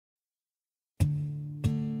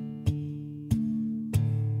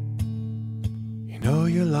know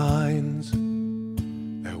your lines,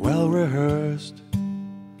 they're well-rehearsed,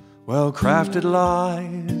 well-crafted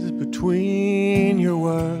lies between your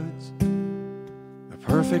words. The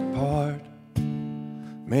perfect part,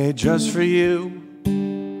 made just for you,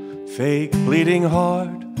 fake bleeding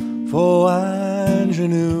heart, faux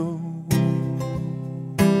ingénue.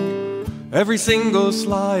 Every single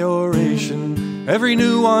sly oration, every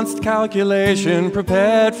nuanced calculation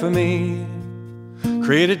prepared for me,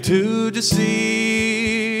 created to deceive.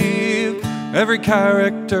 Every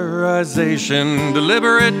characterization,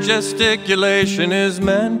 deliberate gesticulation is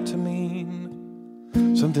meant to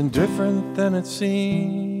mean something different than it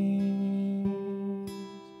seems.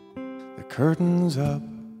 The curtain's up,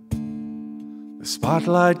 the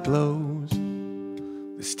spotlight glows,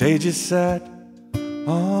 the stage is set,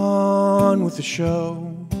 on with the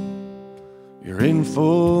show. You're in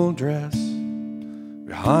full dress,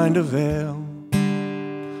 behind a veil,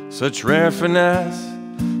 such rare finesse,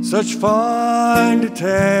 such fine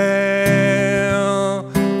detail.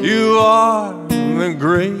 You are the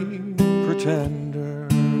great pretender.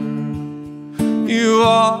 You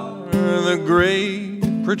are the great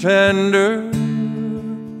pretender.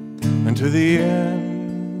 And to the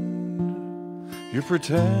end, you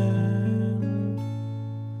pretend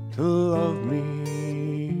to love me.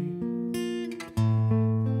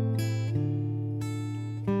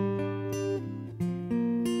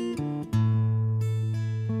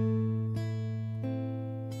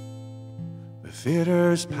 The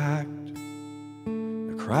theater's packed,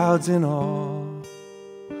 the crowd's in awe.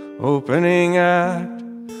 Opening act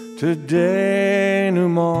to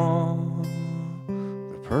denouement.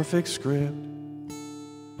 The perfect script,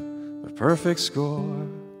 the perfect score.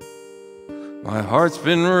 My heart's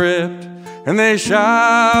been ripped, and they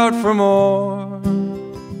shout for more.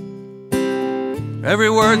 Every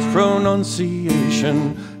word's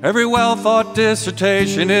pronunciation, every well-thought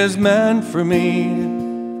dissertation is meant for me,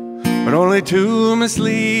 but only to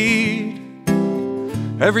mislead.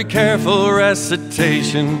 Every careful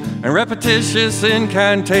recitation and repetitious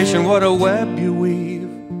incantation, what a web you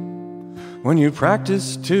weave when you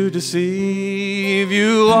practice to deceive.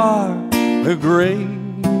 You are the great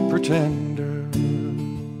pretender.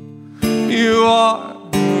 You are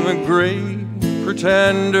the great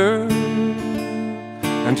pretender,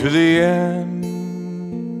 and to the end,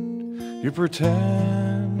 you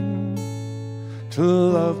pretend to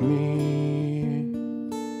love me.